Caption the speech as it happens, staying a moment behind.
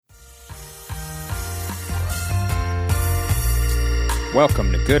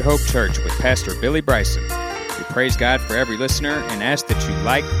Welcome to Good Hope Church with Pastor Billy Bryson. We praise God for every listener and ask that you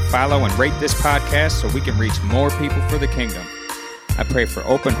like, follow, and rate this podcast so we can reach more people for the kingdom. I pray for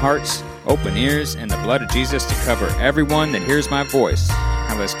open hearts, open ears, and the blood of Jesus to cover everyone that hears my voice.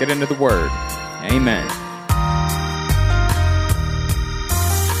 Now let's get into the Word. Amen.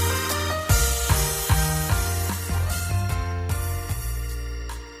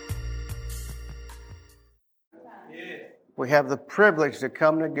 We have the privilege to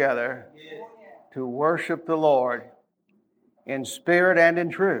come together to worship the Lord in spirit and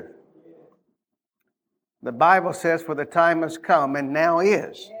in truth. The Bible says, for the time has come, and now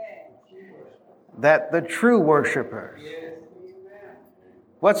is, that the true worshipers.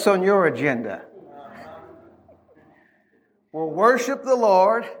 What's on your agenda? Will worship the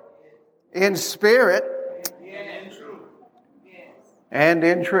Lord in spirit and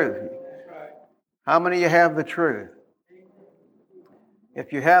in truth. How many of you have the truth?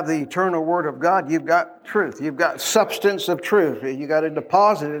 If you have the eternal Word of God, you've got truth. You've got substance of truth. You've got to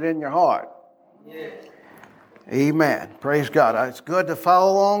deposit it in your heart. Yes. Amen. Praise God. It's good to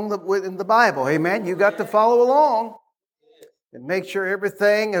follow along in the Bible. Amen. You've got to follow along and make sure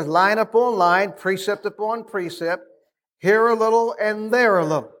everything is line upon line, precept upon precept, here a little and there a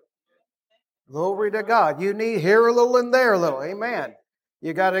little. Glory to God. You need here a little and there a little. Amen.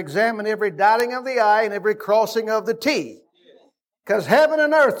 You got to examine every dotting of the I and every crossing of the T. Because heaven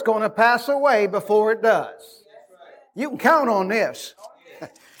and earth's going to pass away before it does. You can count on this.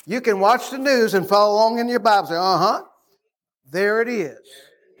 You can watch the news and follow along in your Bible. Say, there it is.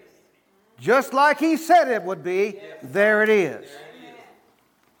 Just like He said it would be, there it is.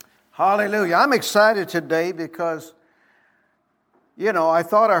 Hallelujah. I'm excited today because, I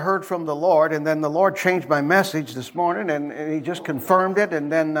thought I heard from the Lord, and then the Lord changed my message this morning, and He just confirmed it,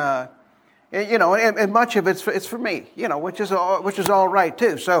 and then... and much of it's for me, which is all right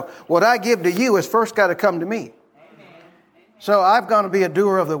too. So what I give to you is first got to come to me. So I've got to be a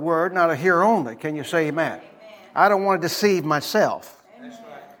doer of the word, not a hearer only. Can you say amen? I don't want to deceive myself.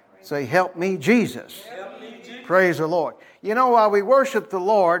 Say, help me, Jesus. Praise the Lord. While we worship the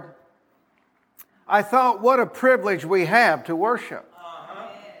Lord, I thought what a privilege we have to worship.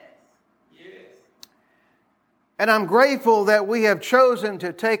 And I'm grateful that we have chosen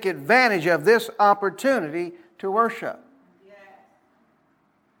to take advantage of this opportunity to worship.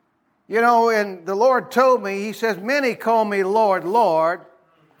 And the Lord told me, He says, many call me Lord, Lord,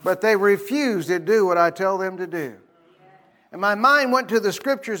 but they refuse to do what I tell them to do. And my mind went to the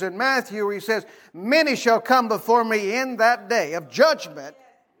scriptures in Matthew where He says, many shall come before me in that day of judgment,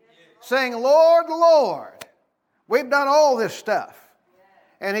 saying, Lord, Lord, we've done all this stuff.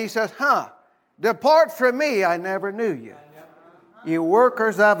 And He says, depart from me, I never knew you. You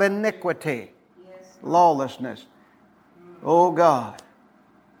workers of iniquity, lawlessness. Oh God.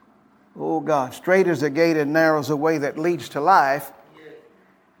 Oh God. Straight is the gate and narrow is the way that leads to life,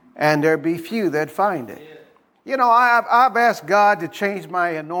 and there be few that find it. I've asked God to change my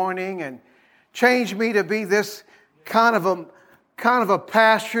anointing and change me to be this kind of a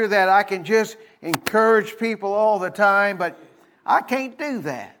pastor that I can just encourage people all the time, but I can't do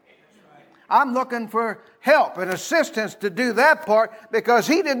that. I'm looking for help and assistance to do that part because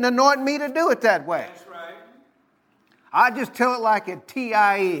He didn't anoint me to do it that way. That's right. I just tell it like it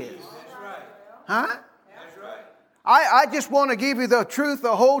T.I. is. That's right. Huh? That's right. I just want to give you the truth,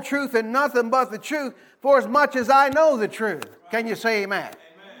 the whole truth, and nothing but the truth for as much as I know the truth. Right. Can you say amen? Amen?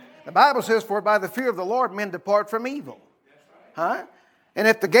 The Bible says, for by the fear of the Lord men depart from evil. That's right. Huh? And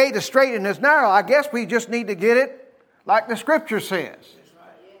if the gate is straight and is narrow, I guess we just need to get it like the Scripture says.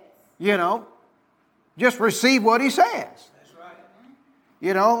 Just receive what He says. That's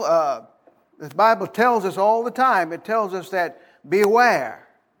right. The Bible tells us all the time, it tells us that beware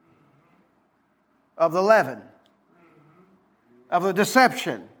of the leaven, of the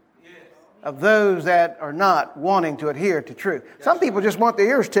deception, of those that are not wanting to adhere to truth. Some people just want their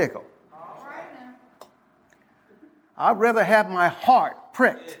ears tickled. I'd rather have my heart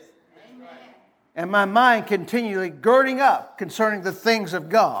pricked and my mind continually girding up concerning the things of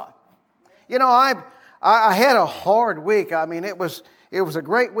God. I had a hard week. I mean, it was a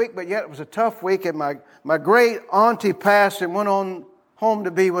great week, but yet it was a tough week. And my great auntie passed and went on home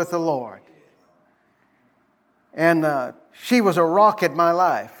to be with the Lord. And she was a rock in my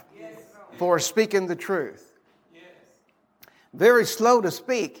life for speaking the truth. Very slow to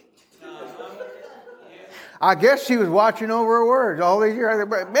speak. I guess she was watching over her words all these years.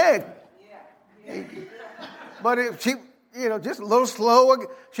 Man, but she... just a little slow.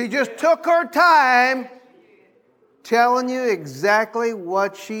 She just took her time telling you exactly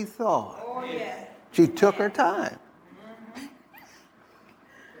what she thought. She took her time.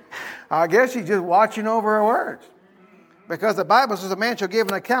 I guess she's just watching over her words. Because the Bible says a man shall give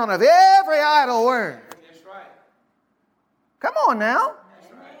an account of every idle word. That's right. Come on now.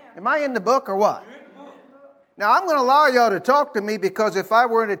 That's right. Am I in the book or what? Now, I'm going to allow y'all to talk to me because if I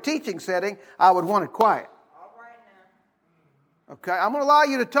were in a teaching setting, I would want it quiet. Okay, I'm going to allow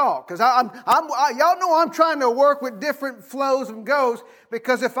you to talk because y'all know I'm trying to work with different flows and goes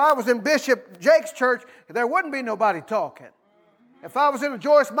because if I was in Bishop Jake's church, there wouldn't be nobody talking. If I was in a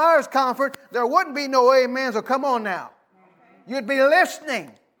Joyce Myers conference, there wouldn't be no amens. So come on now. You'd be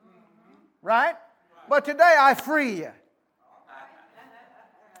listening. Right? But today I free you.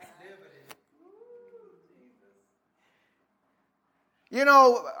 You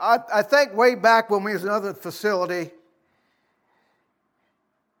know, I think way back when we was in another facility,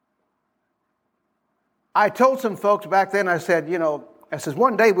 I told some folks back then, I said,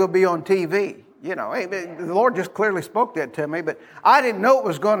 one day we'll be on TV. The Lord just clearly spoke that to me, but I didn't know it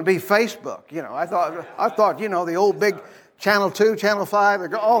was going to be Facebook. I thought, the old big Channel 2, Channel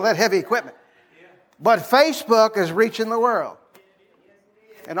 5, all that heavy equipment. But Facebook is reaching the world.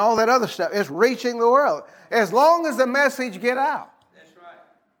 And all that other stuff is reaching the world. As long as the message get out.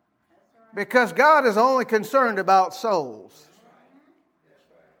 Because God is only concerned about souls.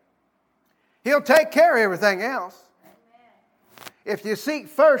 He'll take care of everything else. If you seek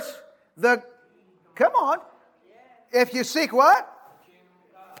first if you seek what?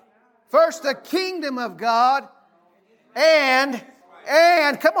 First the kingdom of God and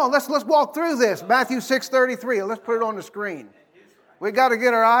come on, let's walk through this. Matthew 6:33. Let's put it on the screen. We got to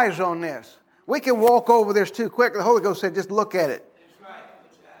get our eyes on this. We can walk over this too quick. The Holy Ghost said, just look at it.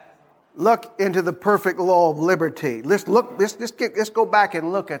 Look into the perfect law of liberty. Let's go back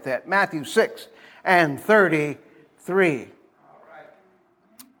and look at that. Matthew 6:33.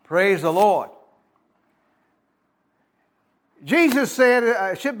 Praise the Lord. Jesus said,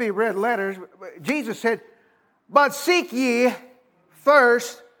 it should be red letters. Jesus said, but seek ye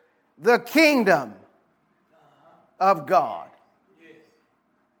first the kingdom of God.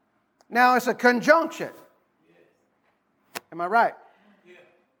 Now it's a conjunction. Am I right?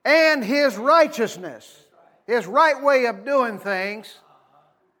 And His righteousness, His right way of doing things,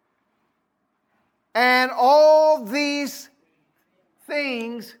 and all these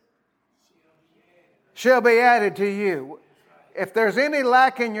things shall be added to you. If there's any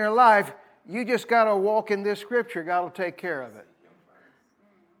lack in your life, you just got to walk in this scripture. God will take care of it.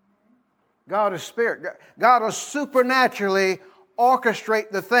 God is spirit. God will supernaturally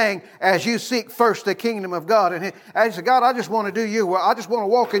orchestrate the thing as you seek first the kingdom of God. And as you say, God, I just want to do you well. I just want to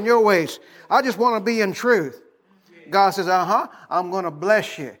walk in your ways. I just want to be in truth. God says, I'm going to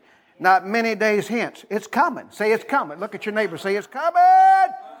bless you. Not many days hence. It's coming. Say it's coming. Look at your neighbor. Say it's coming.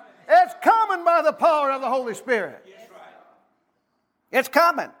 It's coming by the power of the Holy Spirit. It's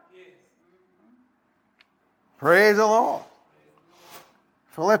coming. Praise the Lord.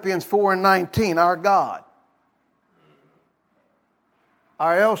 Philippians 4:19, our God,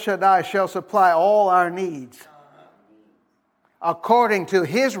 our El Shaddai shall supply all our needs according to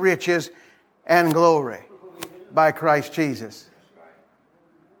His riches and glory by Christ Jesus.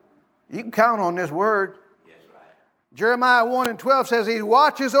 You can count on this word. Jeremiah 1:12 says He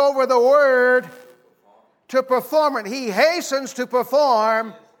watches over the word to perform it. He hastens to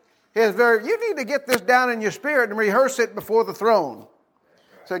perform His very... You need to get this down in your spirit and rehearse it before the throne.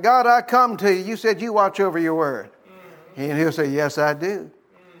 Say, God, I come to you. You said you watch over your word. And He'll say, yes, I do.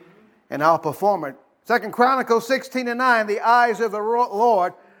 And I'll perform it. 2 Chronicles 16:9, the eyes of the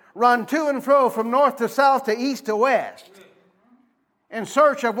Lord run to and fro from north to south to east to west in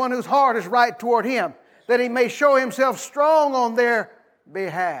search of one whose heart is right toward Him, that He may show Himself strong on their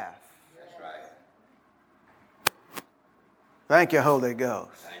behalf. That's right. Thank you, Holy Ghost.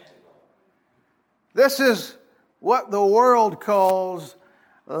 This is what the world calls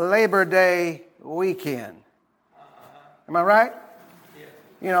Labor Day weekend. Am I right?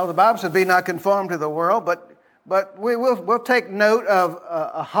 The Bible says, be not conformed to the world, but we'll take note of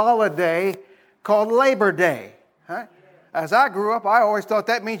a holiday called Labor Day. Huh? As I grew up, I always thought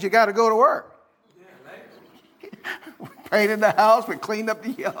that means you got to go to work. We painted the house, we cleaned up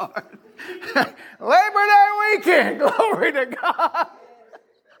the yard. Labor Day weekend, glory to God.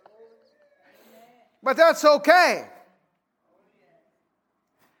 But that's okay.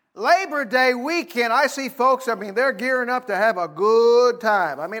 Labor Day weekend, I see folks, they're gearing up to have a good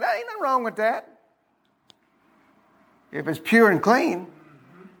time. Ain't nothing wrong with that. If it's pure and clean,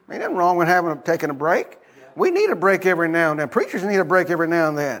 ain't nothing wrong with taking a break. We need a break every now and then. Preachers need a break every now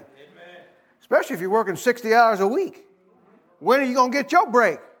and then. Especially if you're working 60 hours a week. When are you going to get your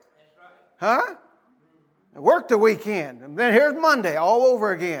break? Huh? Work the weekend. And then here's Monday all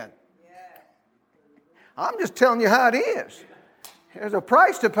over again. I'm just telling you how it is. There's a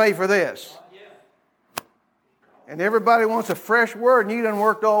price to pay for this. And everybody wants a fresh word, and you done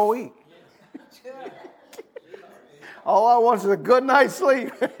worked all week. All I want is a good night's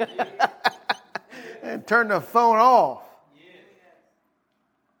sleep. And turn the phone off.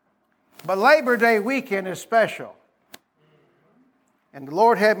 But Labor Day weekend is special. And the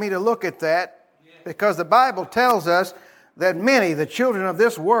Lord had me to look at that because the Bible tells us that many, the children of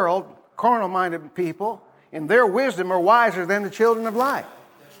this world, carnal-minded people, in their wisdom are wiser than the children of light.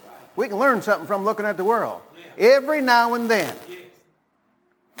 We can learn something from looking at the world. Every now and then.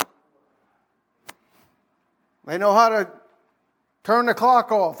 They know how to turn the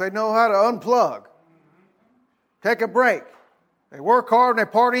clock off. They know how to unplug. Take a break. They work hard and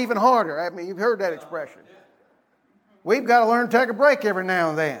they party even harder. I mean, you've heard that expression. We've got to learn to take a break every now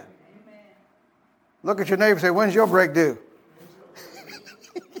and then. Look at your neighbor and say, when's your break due?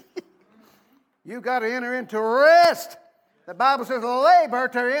 You've got to enter into rest. The Bible says labor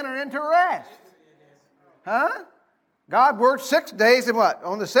to enter into rest. Huh? God worked 6 days and what?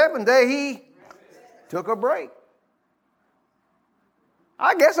 On the seventh day, He took a break.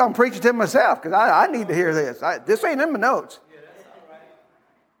 I guess I'm preaching to myself because I need to hear this. This ain't in my notes.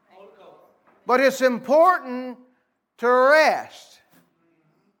 But it's important to rest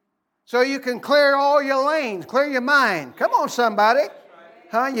so you can clear all your lanes, clear your mind. Come on, somebody.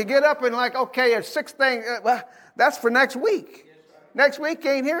 Huh? You get up and like, okay, it's 6 things. Well, that's for next week. Next week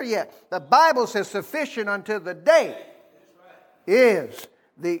ain't here yet. The Bible says sufficient unto the day is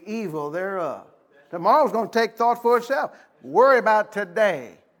the evil thereof. Tomorrow's going to take thought for itself. Worry about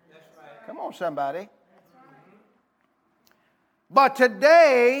today. Come on, somebody. But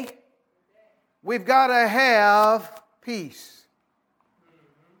today, we've got to have peace.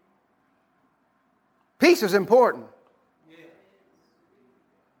 Peace is important.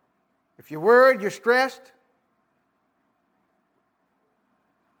 If you're worried, you're stressed,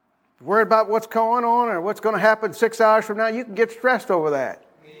 worried about what's going on or what's going to happen 6 hours from now, you can get stressed over that.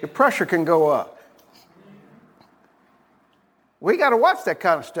 Your pressure can go up. We got to watch that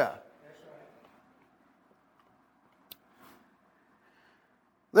kind of stuff.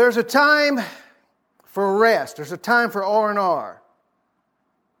 There's a time for rest. There's a time for R&R.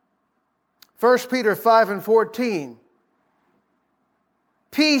 1 Peter 5:14.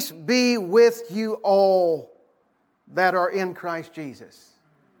 Peace be with you all that are in Christ Jesus.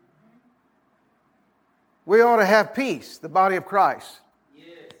 We ought to have peace, the body of Christ. Yes.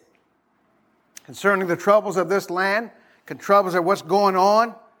 Concerning the troubles of this land, troubles of what's going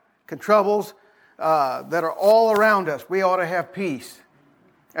on, troubles that are all around us, we ought to have peace,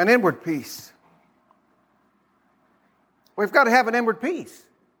 an inward peace. We've got to have an inward peace.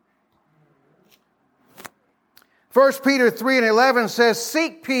 1 Peter 3:11 says,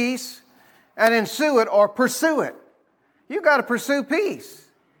 seek peace and ensue it or pursue it. You've got to pursue peace.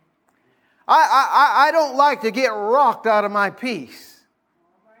 I don't like to get rocked out of my peace.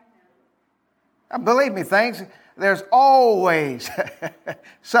 Believe me, there's always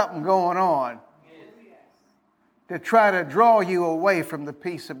something going on to try to draw you away from the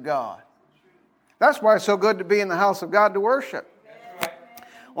peace of God. That's why it's so good to be in the house of God to worship.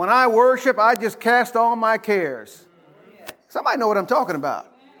 When I worship, I just cast all my cares. Somebody know what I'm talking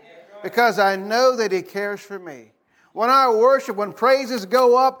about. Because I know that He cares for me. When I worship, when praises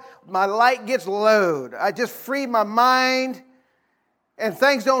go up, my light gets lowered. I just free my mind and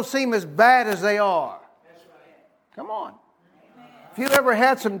things don't seem as bad as they are. Come on. If you've ever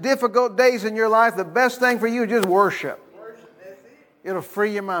had some difficult days in your life, the best thing for you is just worship. It'll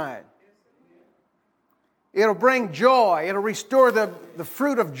free your mind. It'll bring joy. It'll restore the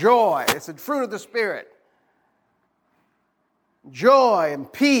fruit of joy. It's the fruit of the Spirit. Joy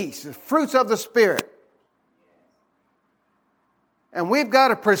and peace, the fruits of the Spirit. And we've got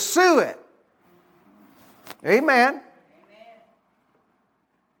to pursue it. Amen.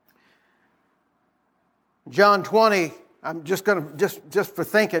 John 20, I'm just going to, just for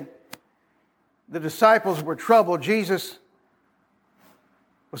thinking, the disciples were troubled. Jesus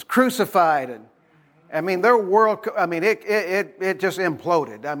was crucified. And their world, it just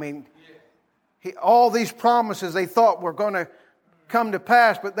imploded. All these promises they thought were going to come to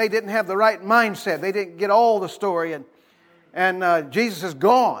pass, but they didn't have the right mindset. They didn't get all the story. And Jesus is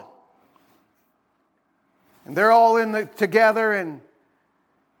gone. And they're all together, and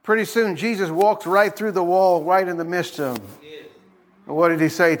pretty soon Jesus walks right through the wall, right in the midst of them. And what did He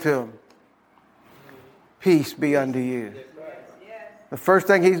say to them? Peace be unto you. The first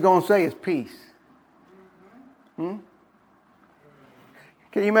thing He's going to say is peace. Can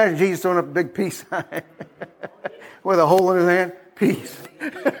you imagine Jesus throwing up a big peace sign with a hole in His hand? Peace.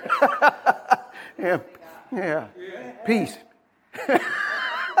 Yeah, Yeah. Peace.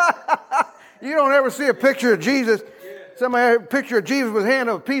 You don't ever see a picture of Jesus. Somebody had a picture of Jesus with a hand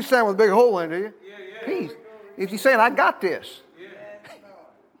of a peace sign with a big hole in it, do you? Peace. If you're saying, I got this.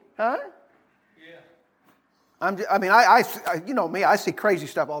 Huh? I you know me, I see crazy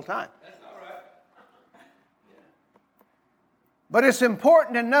stuff all the time. That's all right. But it's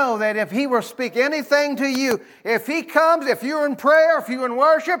important to know that if He will speak anything to you, if He comes, if you're in prayer, if you're in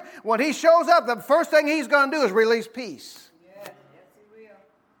worship, when He shows up, the first thing He's going to do is release peace. Yes, He will.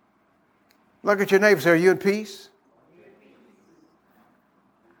 Look at your neighbor and say, are you in peace?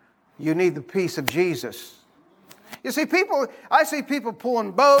 You need the peace of Jesus. You see, I see people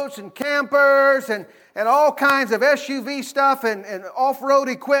pulling boats and campers and all kinds of SUV stuff and off-road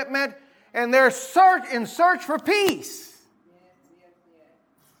equipment, and they're in search for peace.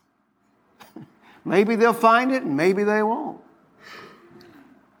 Maybe they'll find it and maybe they won't.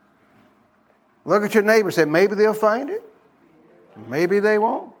 Look at your neighbor and say, maybe they'll find it, maybe they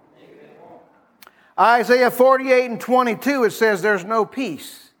won't. Isaiah 48:22, it says there's no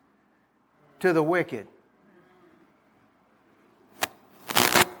peace to the wicked.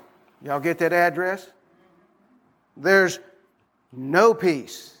 Y'all get that address? There's no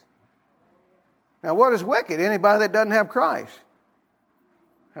peace. Now, what is wicked? Anybody that doesn't have Christ.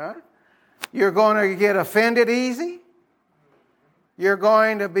 Huh? You're going to get offended easy. You're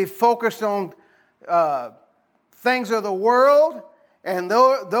going to be focused on things of the world, and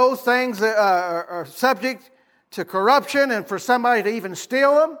those things are subject to corruption and for somebody to even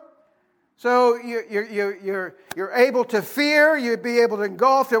steal them. So you're able to fear. You'd be able to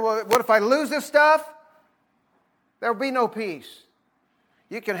engulf. What if I lose this stuff? There will be no peace.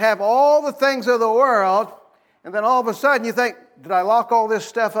 You can have all the things of the world, and then all of a sudden you think, did I lock all this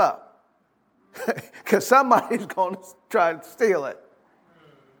stuff up? Because somebody's going to try to steal it.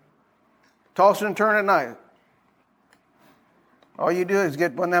 Toss it and turn at night. All you do is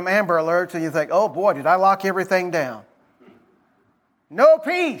get one of them Amber Alerts, and you think, oh boy, did I lock everything down? No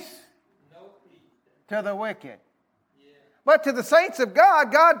peace to the wicked. But to the saints of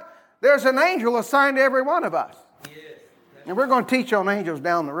God, there's an angel assigned to every one of us. And we're going to teach on angels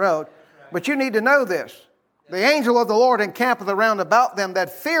down the road. But you need to know this. The angel of the Lord encampeth around about them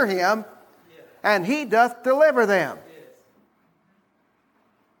that fear Him, and He doth deliver them.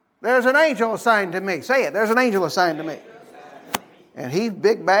 There's an angel assigned to me. Say it. There's an angel assigned to me. And He's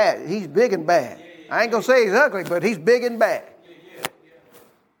big bad. He's big and bad. I ain't going to say He's ugly, but He's big and bad.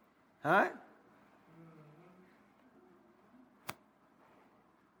 All right?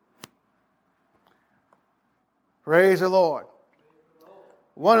 Praise the Lord.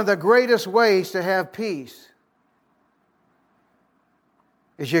 One of the greatest ways to have peace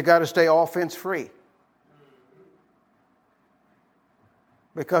is you got to stay offense-free.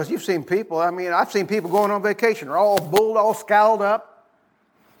 Because you've seen people, I've seen people going on vacation. They're all bulled, all scowled up.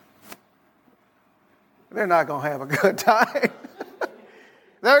 They're not going to have a good time.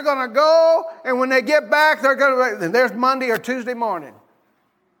 They're going to go, and when they get back, and there's Monday or Tuesday morning.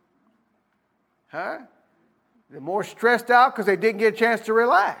 Huh? They're more stressed out because they didn't get a chance to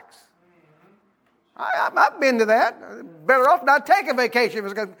relax. I've been to that. Better off not take a vacation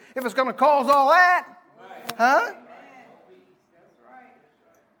if it's going to cause all that. Huh?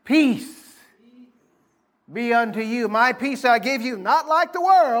 Peace be unto you. My peace I give you, not like the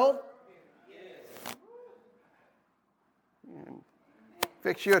world.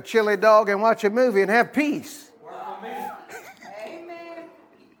 Fix you a chili dog and watch a movie and have peace.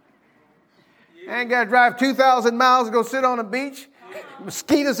 Ain't got to drive 2,000 miles to go sit on a beach.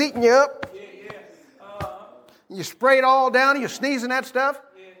 Mosquitoes eating you up. You spray it all down and you're sneezing that stuff.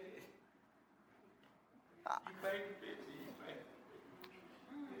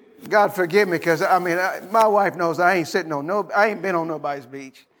 God forgive me, because my wife knows I ain't been on nobody's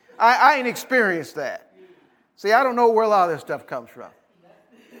beach. I ain't experienced that. See, I don't know where a lot of this stuff comes from.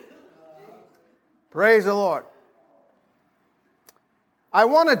 Praise the Lord. I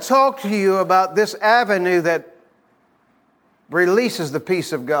want to talk to you about this avenue that releases the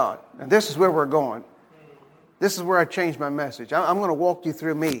peace of God. And this is where we're going. This is where I changed my message. I'm going to walk you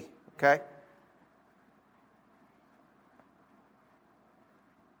through me, okay?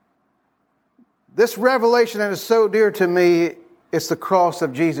 This revelation that is so dear to me is the cross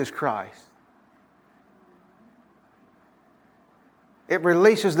of Jesus Christ. It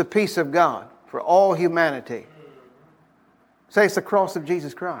releases the peace of God for all humanity. Say it's the cross of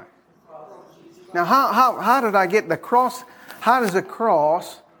Jesus Christ. Now, how did I get the cross? How does the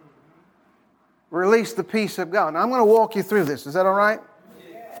cross release the peace of God? Now, I'm going to walk you through this. Is that all right?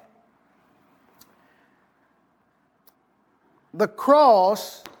 Yeah. The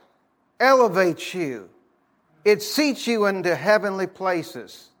cross elevates you It seats you into heavenly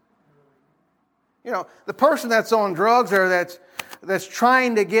places. You know, the person that's on drugs or that's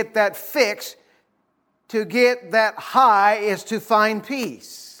trying to get that fix, to get that high, is to find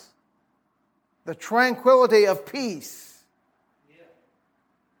peace. The tranquility of peace.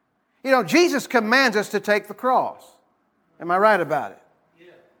 You know, Jesus commands us to take the cross. Am I right about it?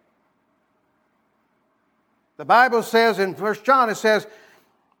 The Bible says in 1 John, it says,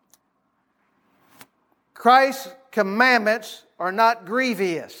 Christ's commandments are not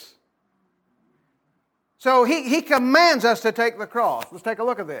grievous. So He commands us to take the cross. Let's take a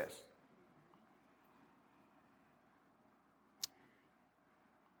look at this.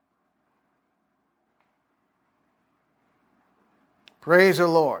 Praise the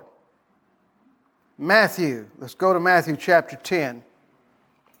Lord. Matthew, let's go to Matthew chapter 10.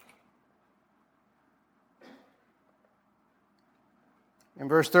 In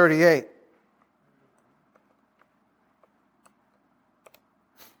verse 38.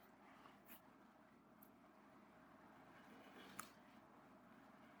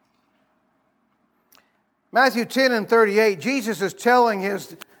 Matthew 10 and 38, Jesus is telling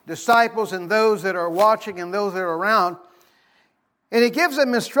His disciples and those that are watching and those that are around, and He gives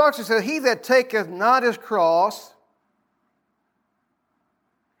them instructions that he that taketh not his cross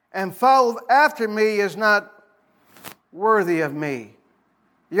and followeth after me is not worthy of me.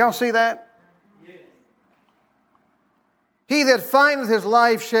 Y'all see that? Yes. He that findeth his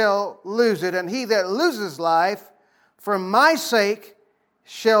life shall lose it, and he that loses life for my sake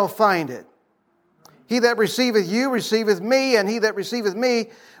shall find it. He that receiveth you receiveth me, and he that receiveth me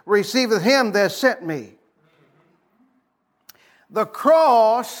receiveth him that sent me. The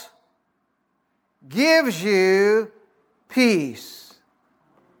cross gives you peace.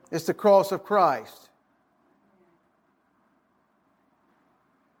 It's the cross of Christ.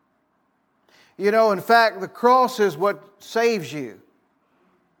 You know, in fact, the cross is what saves you.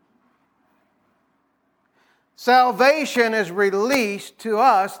 Salvation is released to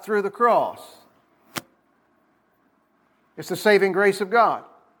us through the cross. It's the saving grace of God.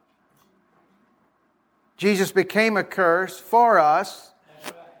 Jesus became a curse for us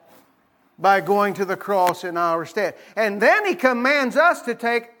by going to the cross in our stead. And then He commands us to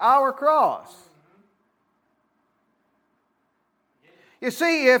take our cross. You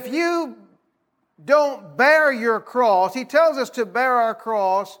see, if you don't bear your cross, He tells us to bear our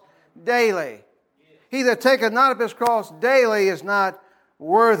cross daily. He that taketh not up his cross daily is not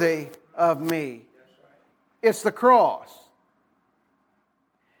worthy of me. It's the cross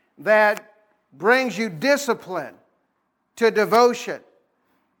that brings you discipline to devotion.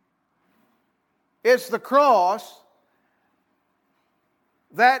 It's the cross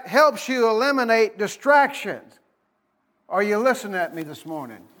that helps you eliminate distractions. Are you listening at me this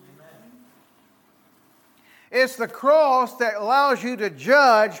morning? Amen. It's the cross that allows you to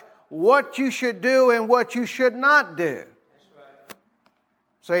judge what you should do and what you should not do. That's right.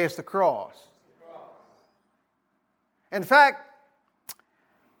 Say it's the cross. In fact,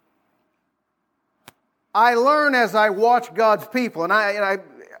 I learn as I watch God's people, and I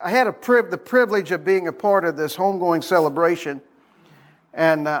had the privilege of being a part of this homegoing celebration,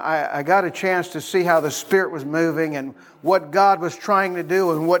 and I got a chance to see how the Spirit was moving and what God was trying to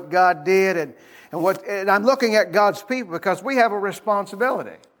do and what God did, and I'm looking at God's people because we have a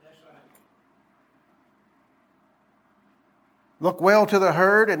responsibility. Look well to the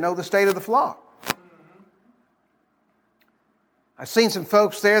herd and know the state of the flock. I've seen some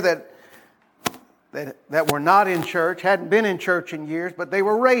folks there that were not in church, hadn't been in church in years, but they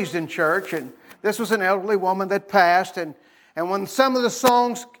were raised in church. And this was an elderly woman that passed. And when some of the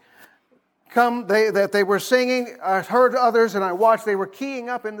songs come that they were singing, I heard others and I watched, they were keying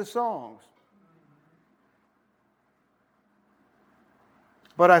up in the songs.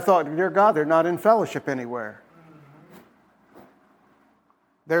 But I thought, dear God, they're not in fellowship anywhere.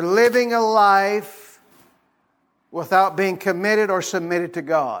 They're living a life without being committed or submitted to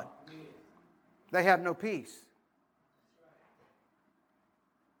God. They have no peace.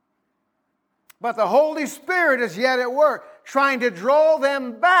 But the Holy Spirit is yet at work, trying to draw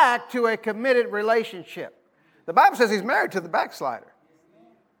them back to a committed relationship. The Bible says He's married to the backslider.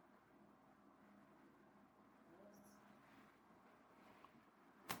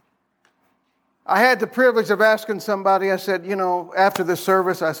 I had the privilege of asking somebody, I said, after the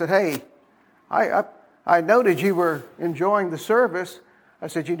service, I said, hey, I noted you were enjoying the service. I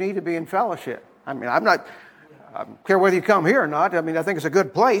said, you need to be in fellowship. I don't care whether you come here or not. I think it's a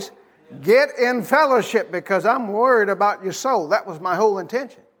good place. Get in fellowship because I'm worried about your soul. That was my whole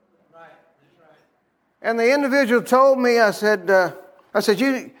intention. Right. That's right. And the individual told me, I said,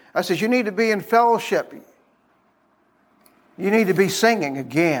 you need to be in fellowship. You need to be singing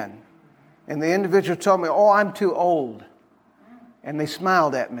again. And the individual told me, oh, I'm too old. And they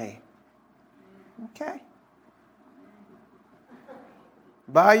smiled at me. Okay.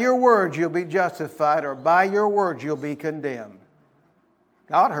 By your words you'll be justified, or by your words you'll be condemned.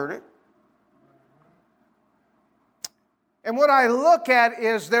 God heard it. And what I look at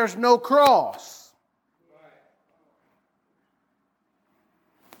is there's no cross.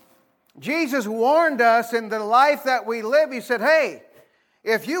 Jesus warned us in the life that we live. He said, hey,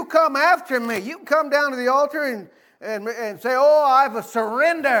 if you come after me, you can come down to the altar and say, oh, I've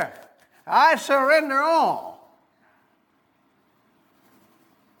surrendered. I surrender all.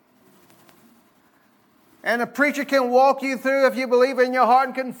 And a preacher can walk you through, if you believe in your heart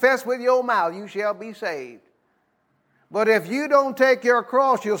and confess with your mouth, you shall be saved. But if you don't take your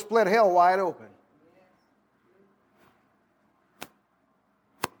cross, you'll split hell wide open.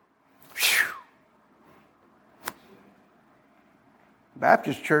 Whew.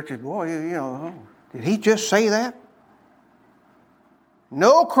 Baptist churches, boy, did he just say that?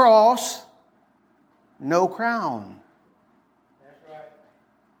 No cross, no crown. That's right.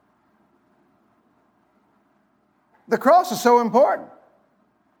 The cross is so important.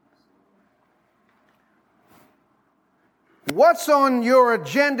 What's on your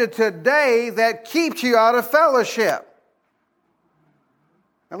agenda today that keeps you out of fellowship?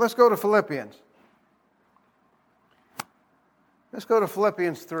 Now let's go to Philippians. Let's go to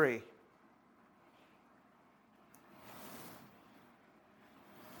Philippians 3.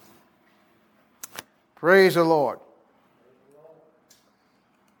 Praise the Lord.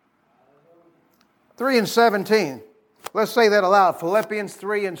 3 and 17. Let's say that aloud. Philippians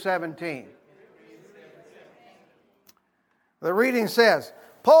 3 and 17. The reading says,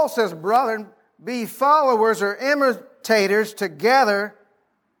 Paul says, brethren, be followers or imitators together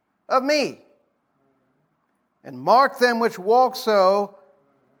of me, and mark them which walk so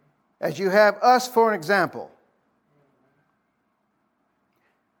as you have us for an example.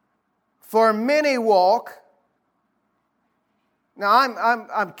 For many walk. Now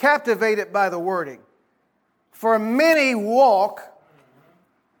I'm captivated by the wording. For many walk,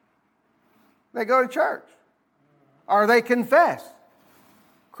 they go to church. Or they confess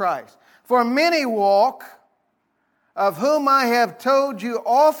Christ. For many walk, of whom I have told you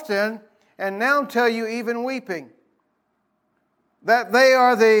often, and now tell you even weeping, that they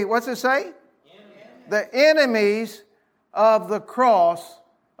are the, what's it say? The enemies of the cross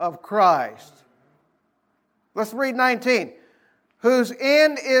of Christ. Let's read 19. Whose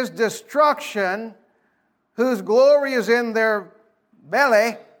end is destruction, whose glory is in their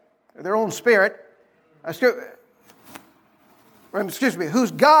belly, their own spirit.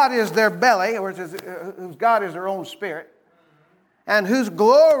 Whose God is their belly, or whose God is their own spirit, and whose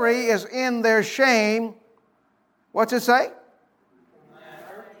glory is in their shame. What's it say?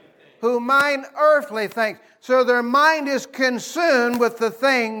 Who mind earthly things. So their mind is consumed with the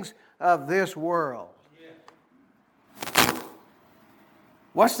things of this world.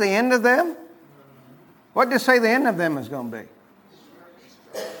 What's the end of them? What did it say the end of them is going to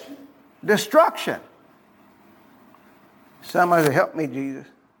be? Destruction. Somebody help me, Jesus.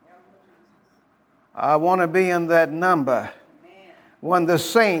 I want to be in that number when the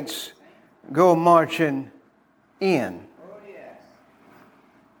saints go marching in.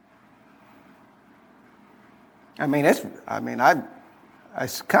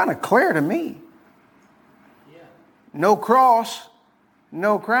 It's kind of clear to me. No cross,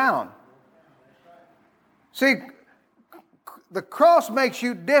 no crown. See, the cross makes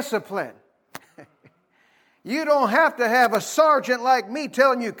you disciplined. You don't have to have a sergeant like me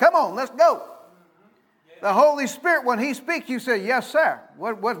telling you, come on, let's go. The Holy Spirit, when He speaks, you say, yes, sir.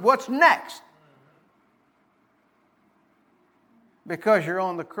 What's next? Because you're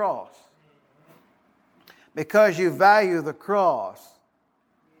on the cross. Because you value the cross.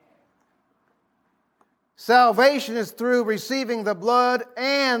 Salvation is through receiving the blood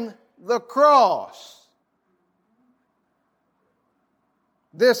and the cross.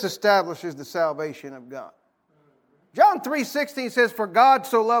 This establishes the salvation of God. John 3:16 says, for God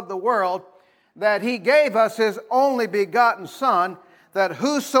so loved the world that He gave us His only begotten Son, that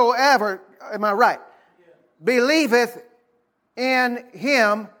whosoever, am I right, believeth in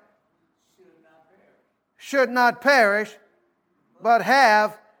Him should not perish, but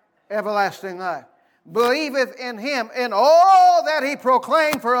have everlasting life. Believeth in Him in all that He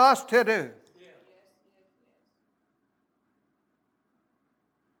proclaimed for us to do.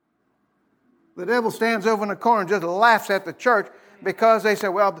 The devil stands over in the corner and just laughs at the church because they say,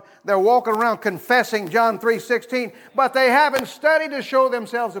 well, they're walking around confessing John 3:16, but they haven't studied to show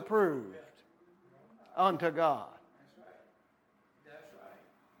themselves approved unto God.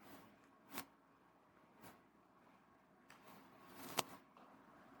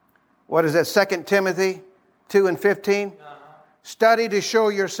 What is that, 2 Timothy 2 and 15? Study to show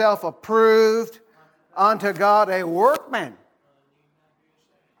yourself approved unto God, a workman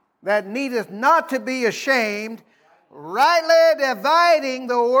that needeth not to be ashamed, rightly dividing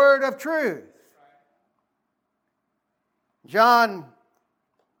the word of truth. John,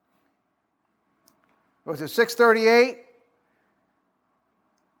 was it 6:38?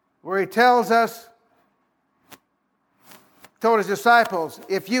 Where he tells us, told his disciples,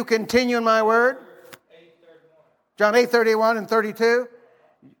 if you continue in my word. John 8:31 and 32.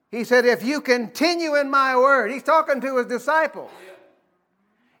 He said, if you continue in my word. He's talking to his disciples.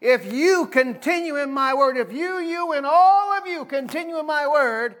 If you continue in my word, if you and all of you continue in my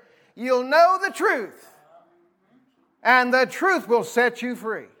word, you'll know the truth. And the truth will set you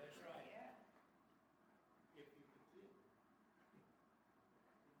free.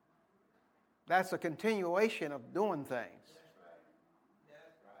 That's a continuation of doing things.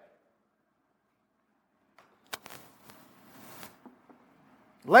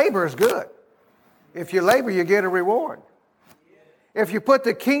 Labor is good. If you labor, you get a reward. If you put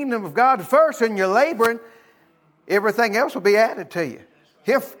the kingdom of God first and you're laboring, everything else will be added to you.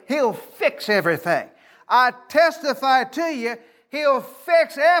 He'll fix everything. I testify to you, He'll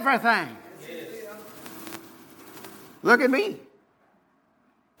fix everything. Look at me.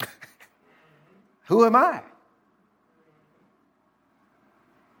 Who am I?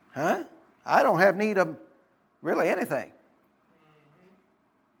 Huh? I don't have need of really anything.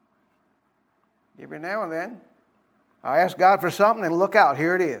 Every now and then, I ask God for something and look out,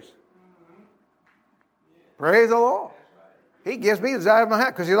 here it is. Praise the Lord. He gives me the desire of my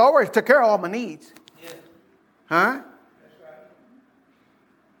heart because He's always took care of all my needs. Huh?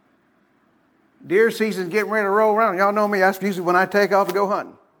 Deer season's getting ready to roll around. Y'all know me, that's usually when I take off to go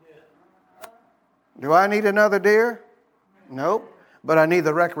hunting. Do I need another deer? Nope. But I need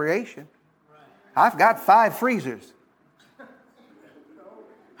the recreation. I've got 5 freezers.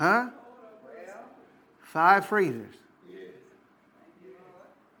 Huh? 5 freezers.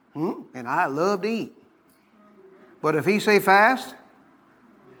 And I love to eat. But if He say fast,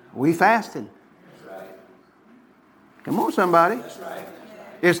 we fasting. Come on, somebody.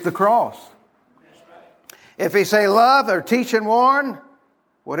 It's the cross. If He say love or teach and warn,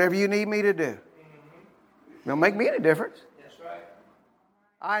 whatever you need me to do. It don't make me any difference.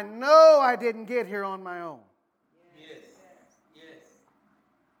 I know I didn't get here on my own.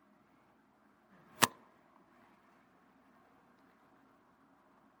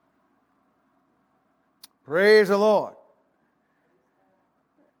 Praise the Lord.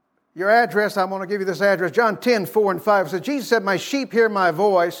 Your address, I'm going to give you this address. John 10:4 and 5 says, Jesus said, my sheep hear my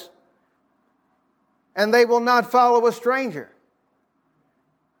voice, and they will not follow a stranger.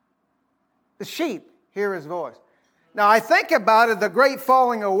 The sheep hear His voice. Now, I think about it, the great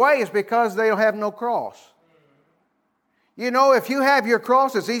falling away is because they have no cross. You know, if you have your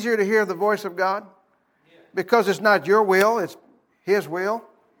cross, it's easier to hear the voice of God because it's not your will, it's His will.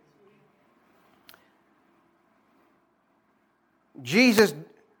 Jesus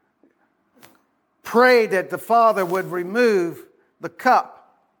prayed that the Father would remove the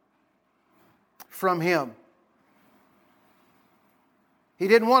cup from Him. He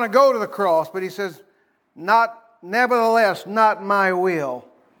didn't want to go to the cross, but He says, nevertheless, not my will,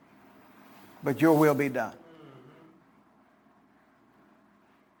 but your will be done.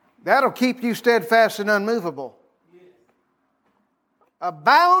 That'll keep you steadfast and unmovable.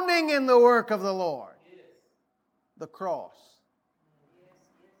 Abounding in the work of the Lord. The cross.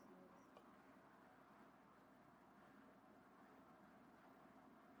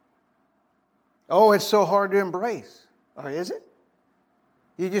 Oh, it's so hard to embrace. Or is it?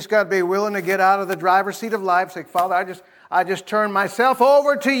 You just got to be willing to get out of the driver's seat of life. Say, Father, I just turn myself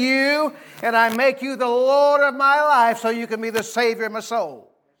over to you, and I make you the Lord of my life so you can be the Savior of my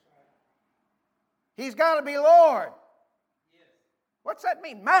soul. He's got to be Lord. What's that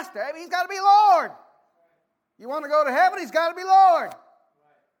mean? Master. He's got to be Lord. You want to go to heaven? He's got to be Lord.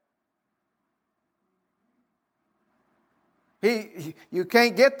 You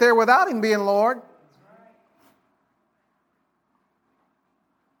can't get there without Him being Lord.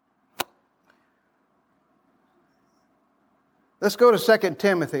 Let's go to 2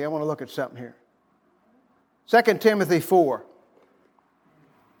 Timothy. I want to look at something here. 2 Timothy 4.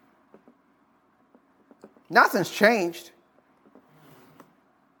 Nothing's changed.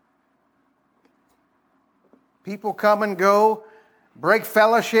 People come and go, break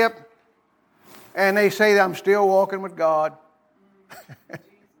fellowship, and they say, I'm still walking with God.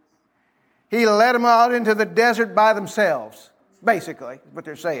 He led them out into the desert by themselves, basically, is what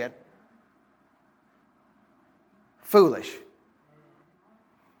they're saying. Foolish.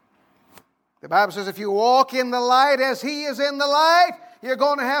 The Bible says if you walk in the light as He is in the light, you're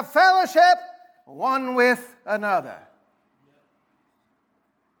going to have fellowship one with another.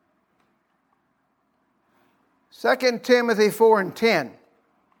 2 Timothy 4:10.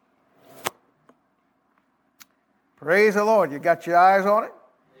 Praise the Lord. You got your eyes on it?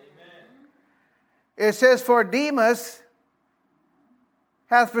 Amen. It says, for Demas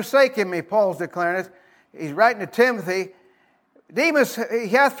hath forsaken me. Paul's declaring it. He's writing to Timothy. Demas, he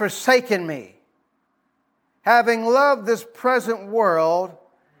hath forsaken me, having loved this present world,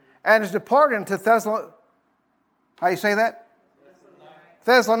 and is departed into Thessalonica. How do you say that?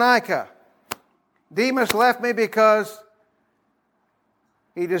 Thessalonica. Demas left me because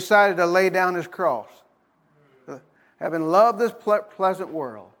he decided to lay down his cross. Having loved this pleasant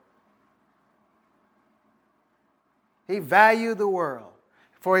world. He valued the world,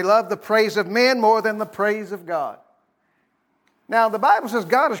 for he loved the praise of men more than the praise of God. Now, the Bible says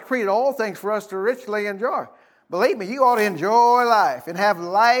God has created all things for us to richly enjoy. Believe me, you ought to enjoy life and have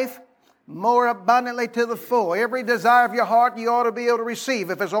life more abundantly to the full. Every desire of your heart you ought to be able to receive.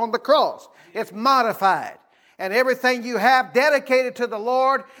 If it's on the cross, it's modified. And everything you have dedicated to the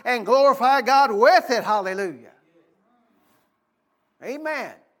Lord and glorify God with it. Hallelujah.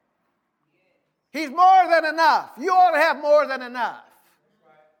 Amen. He's more than enough. You ought to have more than enough.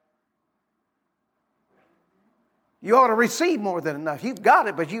 You ought to receive more than enough. You've got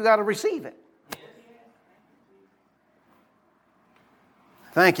it, but you've got to receive it.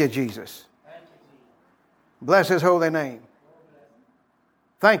 Thank you, Jesus. Bless His holy name.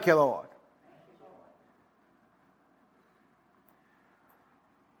 Thank you, Lord.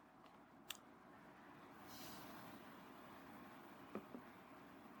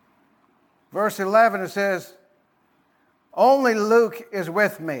 Verse 11, it says, only Luke is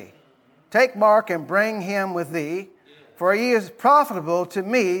with me. Take Mark and bring him with thee, for he is profitable to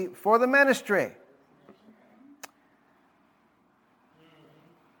me for the ministry.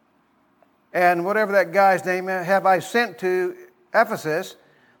 And whatever that guy's name is, have I sent to Ephesus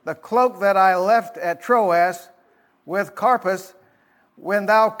the cloak that I left at Troas with Carpus. When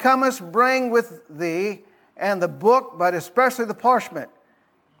thou comest, bring with thee and the book, but especially the parchment.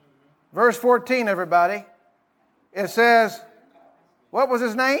 Verse 14, everybody. It says, what was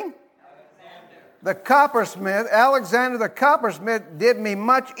his name? The coppersmith. Alexander the coppersmith did me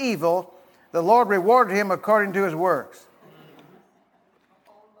much evil. The Lord rewarded him according to his works.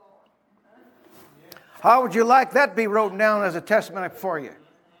 How would you like that to be written down as a testimony for you?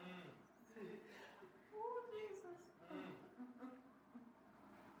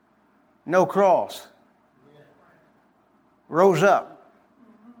 No cross. Rose up.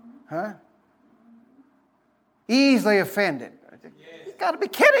 Huh? Easily offended. You've got to be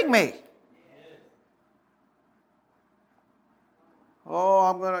kidding me. Oh,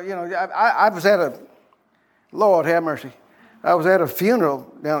 I'm going to, I was at a, Lord have mercy. I was at a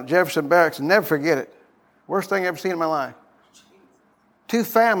funeral down at Jefferson Barracks and never forget it. Worst thing I ever seen in my life. Two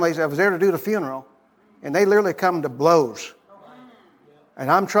families, I was there to do the funeral, and they literally come to blows.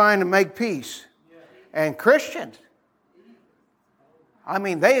 And I'm trying to make peace. And Christians, I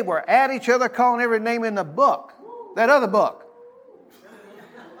mean, they were at each other calling every name in the book. That other book.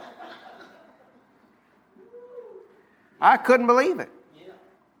 I couldn't believe it.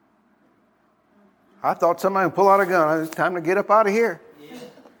 I thought somebody would pull out a gun. It's time to get up out of here.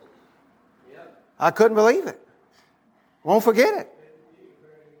 I couldn't believe it. Won't forget it.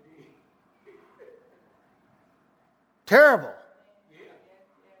 Terrible.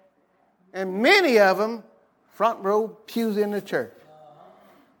 And many of them, front row pews in the church.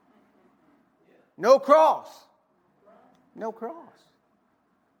 No cross. No cross.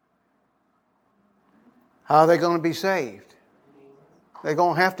 How are they going to be saved? They're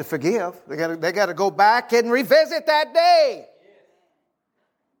going to have to forgive. They got to go back and revisit that day.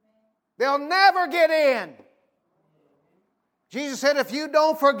 They'll never get in. Jesus said, if you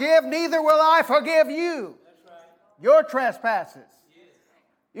don't forgive, neither will I forgive you. Your trespasses.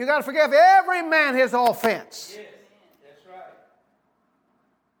 You got to forgive every man his offense.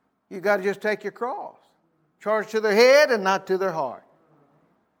 You got to just take your cross. Charge to their head and not to their heart.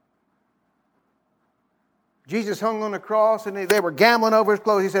 Jesus hung on the cross and they were gambling over his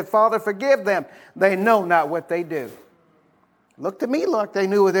clothes. He said, Father, forgive them. They know not what they do. Looked to me like they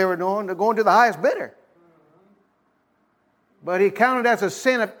knew what they were doing. They're going to the highest bidder. But he counted as a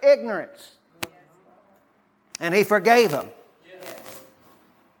sin of ignorance. And he forgave them.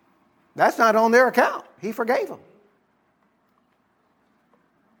 That's not on their account. He forgave them.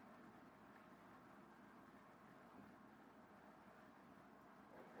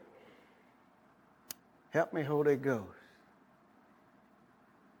 Help me, Holy Ghost.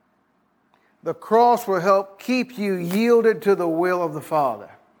 The cross will help keep you yielded to the will of the Father.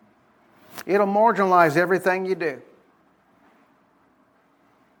 It'll marginalize everything you do.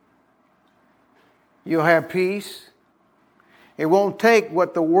 You'll have peace. It won't take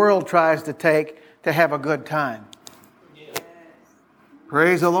what the world tries to take to have a good time. Yes.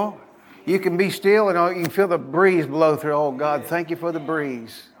 Praise the Lord. You can be still and you can feel the breeze blow through. Oh, God, thank you for the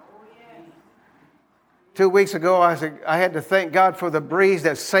breeze. 2 weeks ago, I had to thank God for the breeze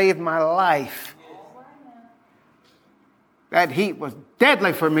that saved my life. That heat was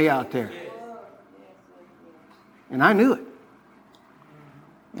deadly for me out there. And I knew it.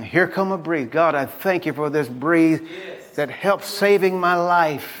 And here come a breeze. God, I thank you for this breeze that helped saving my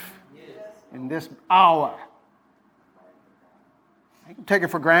life in this hour. I can take it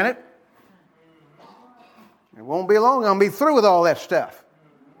for granted. It won't be long. I'm going to be through with all that stuff.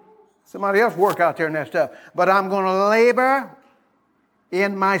 Somebody else work out there in that stuff. But I'm going to labor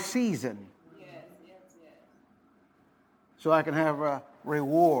in my season. So I can have a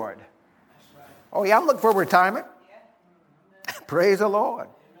reward. Oh, yeah, I'm looking for retirement. Praise the Lord.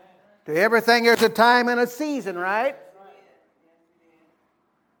 To everything there's a time and a season, right?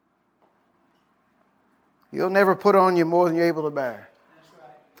 He'll never put on you more than you're able to bear.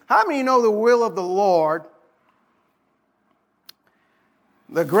 How many of you know the will of the Lord,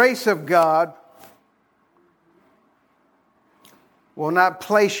 the grace of God, will not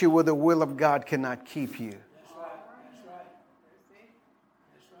place you where the will of God cannot keep you?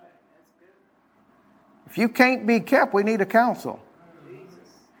 If you can't be kept, we need a counsel.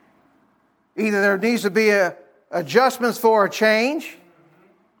 Either there needs to be adjustments for a change,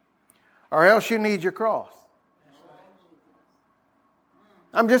 or else you need your cross.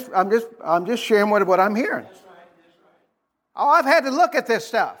 I'm just sharing what I'm hearing. Oh, I've had to look at this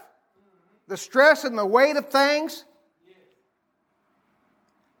stuff. The stress and the weight of things.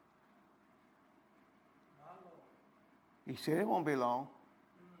 He said it won't be long.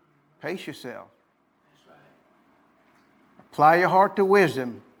 Pace yourself. Apply your heart to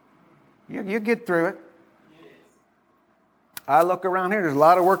wisdom. You get through it. I look around here. There's a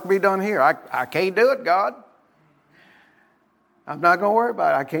lot of work to be done here. I can't do it, God. I'm not going to worry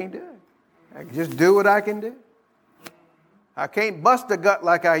about it. I can't do it. I can just do what I can do. I can't bust the gut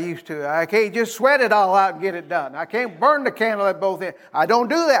like I used to. I can't just sweat it all out and get it done. I can't burn the candle at both ends. I don't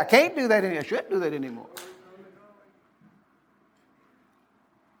do that. I can't do that anymore. I shouldn't do that anymore.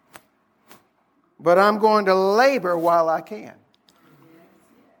 But I'm going to labor while I can.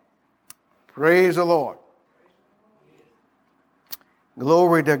 Praise the Lord.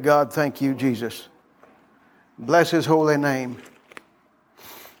 Glory to God. Thank you, Jesus. Bless His holy name.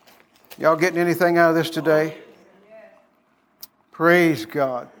 Y'all getting anything out of this today? Praise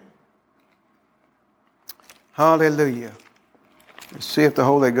God. Hallelujah. Let's see if the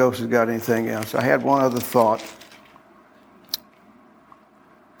Holy Ghost has got anything else. I had one other thought.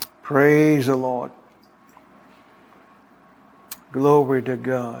 Praise the Lord. Glory to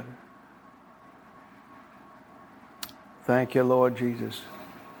God. Thank you, Lord Jesus.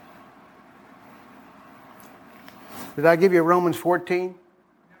 Did I give you Romans 14?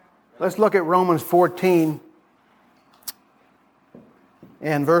 Let's look at Romans 14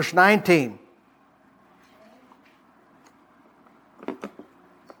 and verse 19.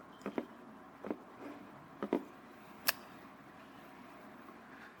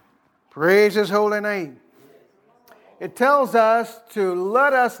 Praise His holy name. It tells us to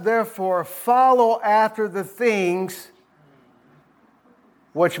let us therefore follow after the things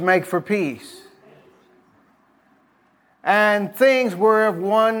which make for peace, and things whereof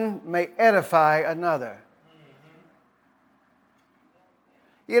one may edify another.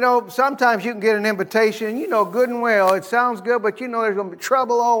 You know, sometimes you can get an invitation, you know good and well, it sounds good, but you know there's going to be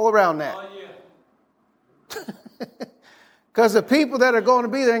trouble all around that. Because the people that are going to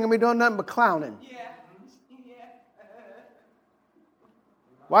be there ain't going to be doing nothing but clowning.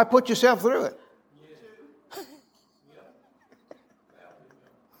 Why put yourself through it?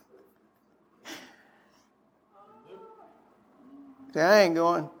 Say, I ain't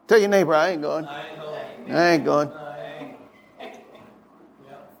going. Tell your neighbor, I ain't going. I ain't going.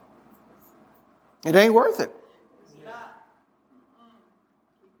 It ain't worth it.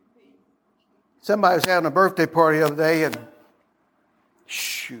 Somebody was having a birthday party the other day, and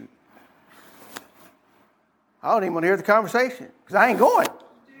shoot, I don't even want to hear the conversation because I ain't going.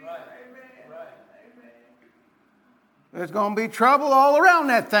 There's going to be trouble all around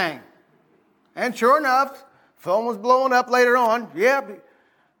that thing. And sure enough, phone was blowing up later on. Yeah,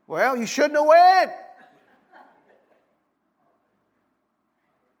 well, you shouldn't have went.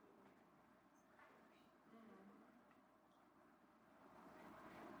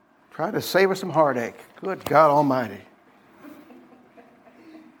 Try to save us some heartache. Good God Almighty.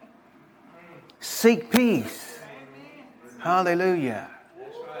 Seek peace. Hallelujah.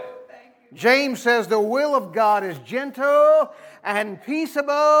 James says the will of God is gentle and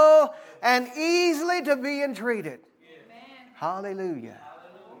peaceable and easily to be entreated. Hallelujah.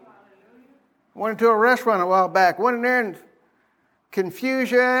 I went into a restaurant a while back. Went in there in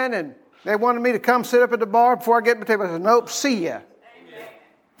confusion, and they wanted me to come sit up at the bar before I get to the table. I said, nope, see ya.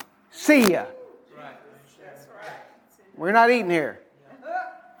 See ya. We're not eating here.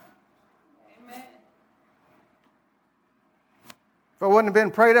 If I wouldn't have been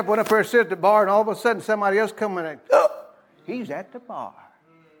prayed up, went up there and sit at the bar, and all of a sudden somebody else come in and, oh, he's at the bar.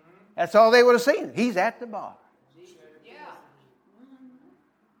 That's all they would have seen. He's at the bar.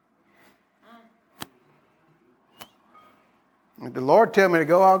 If the Lord tell me to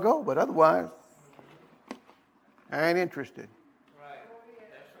go, I'll go. But otherwise, I ain't interested.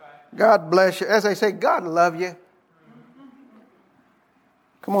 God bless you. As I say, God love you.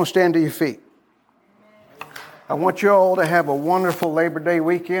 Come on, stand to your feet. I want you all to have a wonderful Labor Day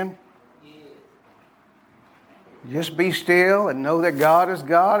weekend. Just be still and know that God is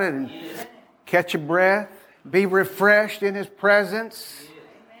God, and catch a breath. Be refreshed in His presence.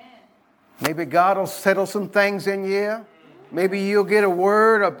 Maybe God will settle some things in you. Maybe you'll get a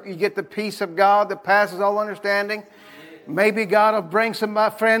word, or you get the peace of God that passes all understanding. Maybe God will bring some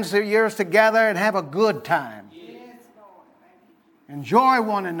friends of yours together and have a good time. Enjoy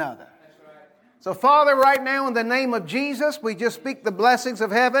one another. So, Father, right now in the name of Jesus, we just speak the blessings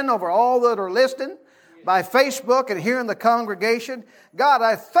of heaven over all that are listening by Facebook and here in the congregation. God,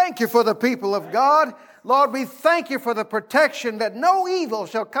 I thank you for the people of God. Lord, we thank you for the protection that no evil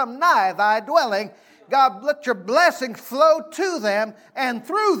shall come nigh thy dwelling. God, let your blessing flow to them and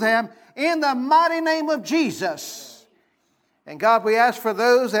through them in the mighty name of Jesus. And God, we ask for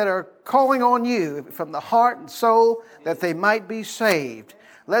those that are calling on you from the heart and soul that they might be saved.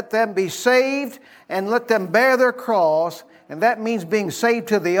 Let them be saved and let them bear their cross. And that means being saved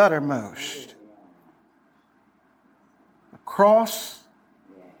to the uttermost. A cross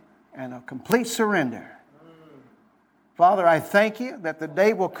and a complete surrender. Father, I thank you that the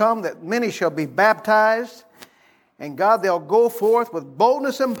day will come that many shall be baptized. And God, they'll go forth with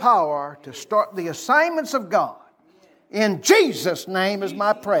boldness and power to start the assignments of God. In Jesus' name is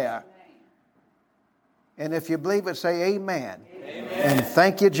my prayer. And if you believe it, say amen. Amen. And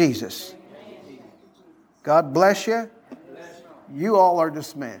thank you, Jesus. God bless you. You all are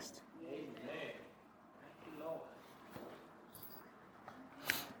dismissed.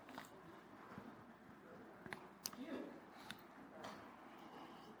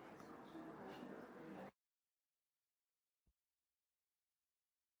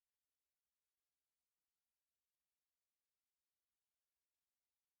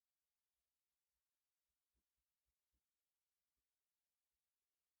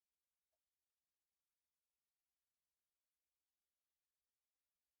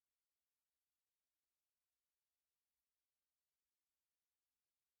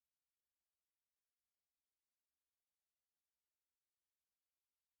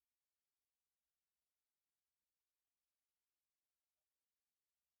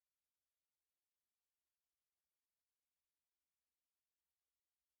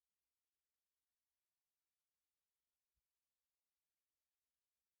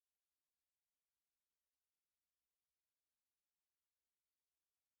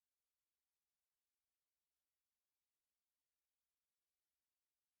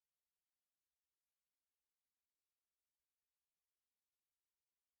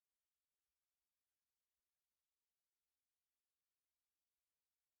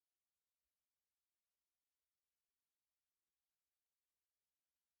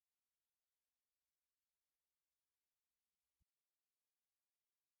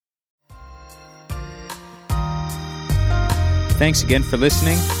 Thanks again for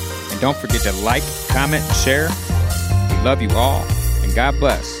listening, and don't forget to like, comment, and share. We love you all, and God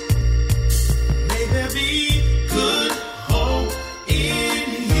bless.